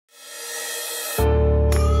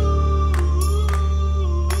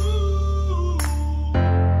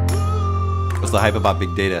the hype about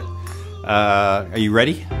big data? Are you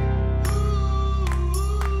ready?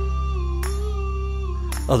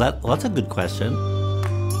 Oh, that's a good question.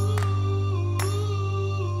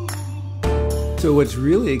 So what's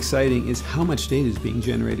really exciting is how much data is being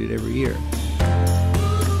generated every year.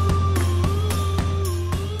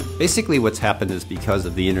 Basically what's happened is because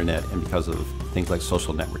of the internet and because of things like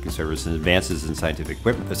social networking services and advances in scientific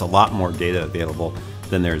equipment, there's a lot more data available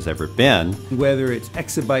than there's ever been. Whether it's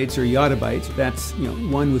exabytes or yottabytes, that's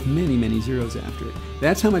one with many, many zeros after it.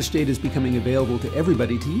 That's how much data is becoming available to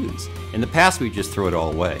everybody to use. In the past, we just throw it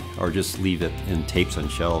all away or just leave it in tapes on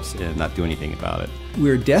shelves and not do anything about it.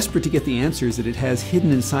 We're desperate to get the answers that it has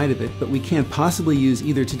hidden inside of it, but we can't possibly use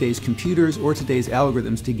either today's computers or today's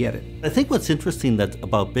algorithms to get it. I think what's interesting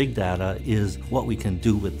about big data is what we can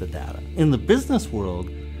do with the data. In the business world,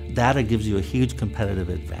 data gives you a huge competitive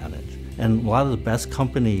advantage. And a lot of the best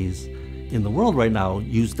companies in the world right now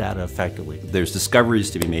use data effectively. There's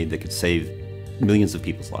discoveries to be made that could save millions of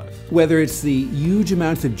people's lives. Whether it's the huge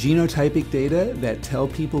amounts of genotypic data that tell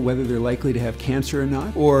people whether they're likely to have cancer or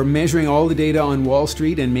not, or measuring all the data on Wall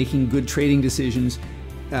Street and making good trading decisions,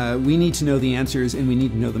 we need to know the answers and we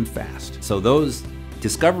need to know them fast. So those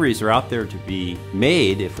discoveries are out there to be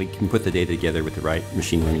made if we can put the data together with the right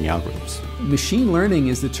machine learning algorithms. Machine learning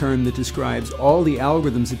is the term that describes all the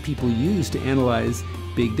algorithms that people use to analyze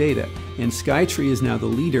big data, and Skytree is now the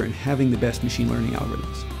leader in having the best machine learning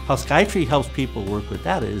algorithms. How Skytree helps people work with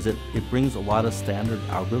data is it brings a lot of standard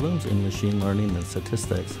algorithms in machine learning and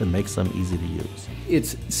statistics and makes them easy to use.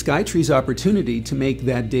 It's Skytree's opportunity to make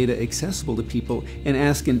that data accessible to people and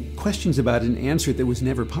ask questions about it and answer it that was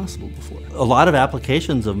never possible before. A lot of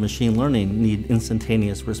applications of machine learning need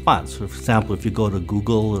instantaneous response. For example, if you go to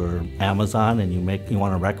Google or Amazon and you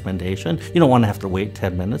want a recommendation, you don't want to have to wait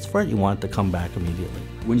 10 minutes for it, you want it to come back immediately.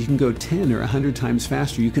 When you can go 10 or 100 times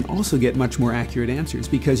faster, you can also get much more accurate answers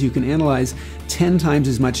because you can analyze 10 times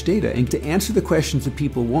as much data. And to answer the questions that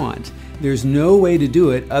people want, there's no way to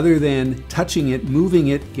do it other than touching it, moving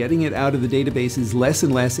it, getting it out of the databases less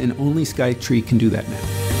and less, and only Skytree can do that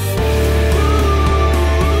now.